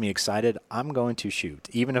gets me excited, I'm going to shoot.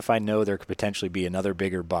 Even if I know there could potentially be another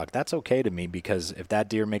bigger buck, that's okay to me, because if that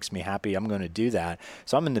deer makes me happy, I'm going to do that.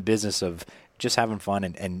 So I'm in the business of just having fun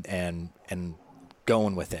and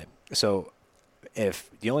going with it. So if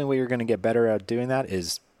the only way you're going to get better at doing that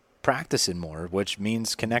is practicing more, which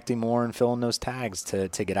means connecting more and filling those tags to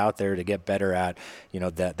get out there to get better at,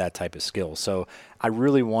 that type of skill. So I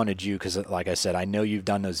really wanted you, because like I said, I know you've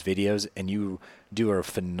done those videos and you do a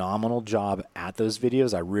phenomenal job at those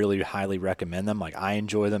videos. I really highly recommend them. Like, I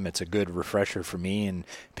enjoy them. It's a good refresher for me and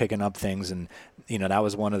picking up things. And, that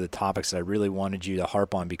was one of the topics that I really wanted you to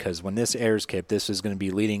harp on, because when this airs, Kip, this is going to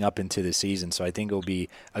be leading up into the season. So I think it'll be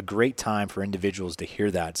a great time for individuals to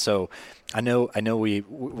hear that. So I know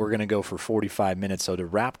we're going to go for 45 minutes. So to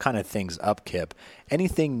wrap kind of things up, Kip,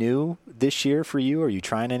 anything new this year for you? Are you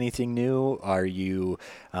trying anything new? Are you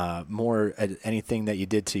more anything that you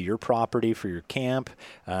did to your property for your camp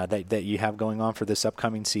that you have going on for this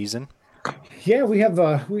upcoming season? Yeah, we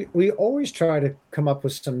have. We always try to come up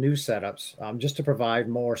with some new setups, just to provide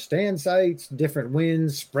more stand sites, different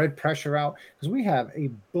winds, spread pressure out, because we have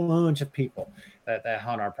a bunch of people that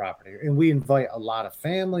hunt our property, and we invite a lot of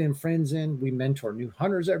family and friends in. We mentor new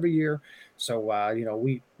hunters every year, so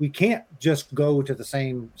we can't just go to the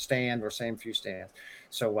same stand or same few stands.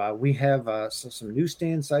 So we have some new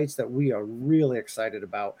stand sites that we are really excited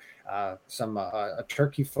about. A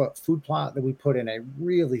turkey food plot that we put in a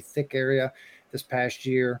really thick area this past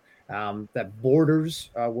year, that borders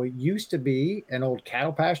what used to be an old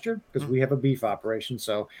cattle pasture, because we have a beef operation.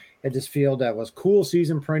 So at this field that was cool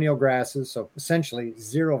season perennial grasses, so essentially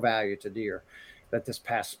zero value to deer. But this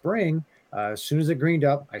past spring, as soon as it greened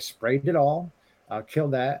up, I sprayed it all.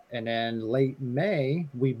 Killed that, and then late May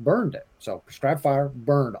we burned it. So prescribed fire,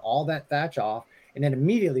 burned all that thatch off, and then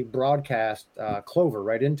immediately broadcast clover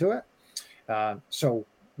right into it. So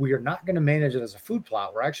we are not going to manage it as a food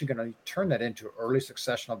plot. We're actually going to turn that into early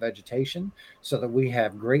successional vegetation, so that we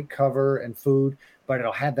have great cover and food, but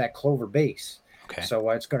it'll have that clover base. Okay. So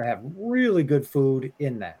it's going to have really good food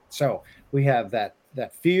in that. So we have that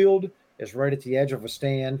field is right at the edge of a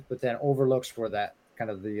stand, but then overlooks where that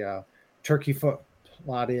kind of the turkey foot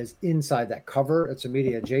lot is inside that cover. It's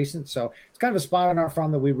immediately adjacent. So it's kind of a spot on our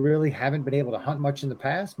farm that we really haven't been able to hunt much in the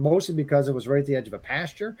past, mostly because it was right at the edge of a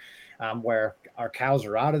pasture, where our cows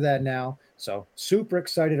are out of that now. So super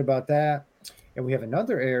excited about that. And we have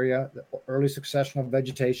another area, early successional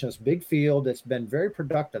vegetation, this big field that's been very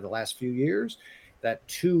productive the last few years. That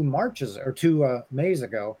 2 Mays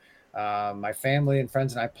ago, my family and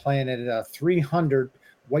friends and I planted 300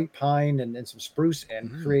 white pine and some spruce, and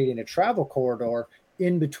creating a travel corridor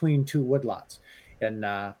in between 2 woodlots. And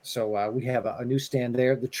so we have a new stand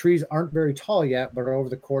there. The trees aren't very tall yet, but over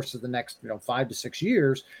the course of the next 5 to 6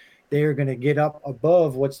 years, they're going to get up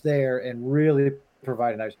above what's there and really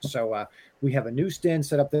provide a nice. So we have a new stand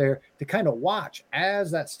set up there to kind of watch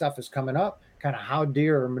as that stuff is coming up, kind of how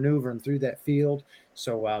deer are maneuvering through that field.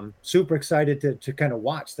 So super excited to kind of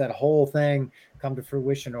watch that whole thing come to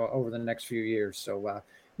fruition over the next few years. So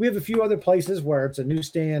we have a few other places where it's a new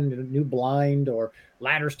stand, a new blind or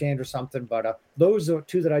ladder stand or something. But those are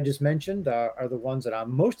 2 that I just mentioned are the ones that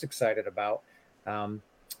I'm most excited about.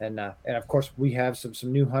 And of course, we have some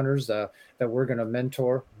new hunters that we're going to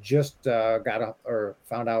mentor. Just found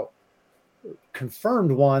out,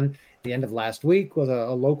 confirmed one at the end of last week with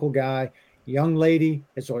a local guy, young lady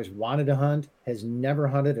has always wanted to hunt, has never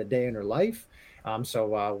hunted a day in her life.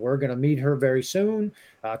 So we're going to meet her very soon,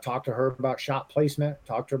 talk to her about shot placement,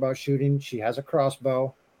 talk to her about shooting. She has a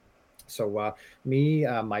crossbow. So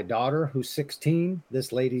my daughter, who's 16,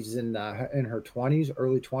 this lady's in her 20s,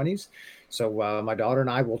 early 20s. So my daughter and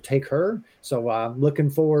I will take her. So looking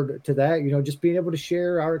forward to that, just being able to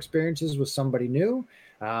share our experiences with somebody new,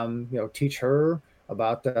 teach her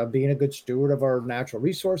about being a good steward of our natural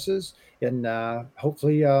resources, and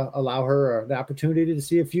hopefully allow her the opportunity to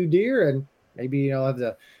see a few deer, and maybe, have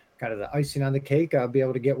the kind of the icing on the cake, I'll be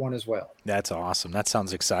able to get one as well. That's awesome. That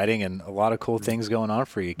sounds exciting, and a lot of cool things going on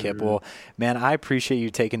for you, Kip. Well, man, I appreciate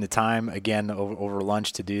you taking the time again over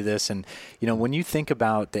lunch to do this. And, when you think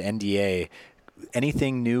about the NDA,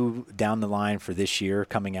 anything new down the line for this year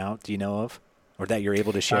coming out, do you know of, or that you're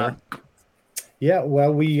able to share? Yeah,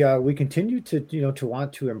 well, we continue to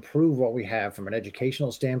want to improve what we have from an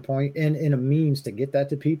educational standpoint and in a means to get that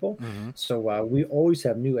to people. So we always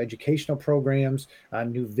have new educational programs,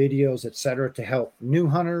 new videos, et cetera, to help new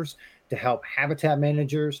hunters, to help habitat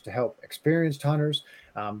managers, to help experienced hunters.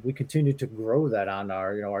 We continue to grow that on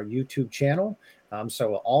our YouTube channel.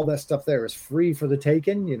 So all that stuff there is free for the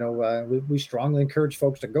taking. We strongly encourage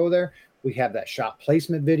folks to go there. We have that shot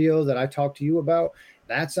placement video that I talked to you about.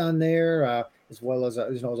 That's on there, as well as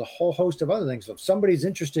as a whole host of other things. So if somebody's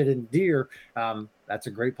interested in deer, that's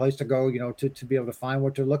a great place to go. To be able to find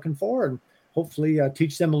what they're looking for and hopefully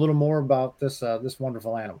teach them a little more about this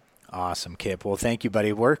wonderful animal. Awesome, Kip. Well, thank you,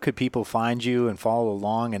 buddy. Where could people find you and follow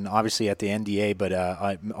along? And obviously at the NDA, but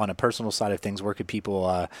on a personal side of things, where could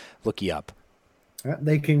people look you up?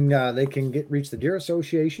 They can reach the Deer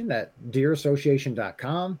Association at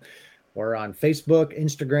deerassociation.com. We're on Facebook,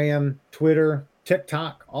 Instagram, Twitter,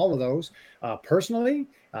 TikTok, all of those. Personally,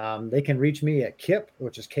 they can reach me at Kip,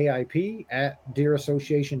 which is KIP, at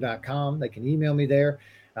deerassociation.com. They can email me there.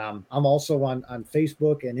 I'm also on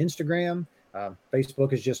Facebook and Instagram.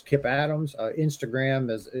 Facebook is just Kip Adams.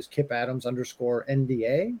 Instagram is Kip Adams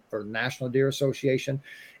 _NDA for the National Deer Association.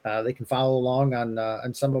 They can follow along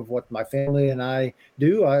on some of what my family and I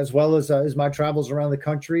do, as well as my travels around the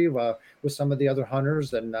country with some of the other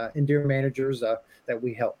hunters and deer managers that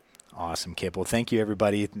we help. Awesome, Kip. Well, thank you,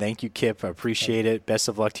 everybody. Thank you, Kip. I appreciate it. Best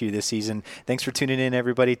of luck to you this season. Thanks for tuning in,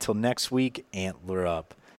 everybody. Till next week, Antler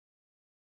up.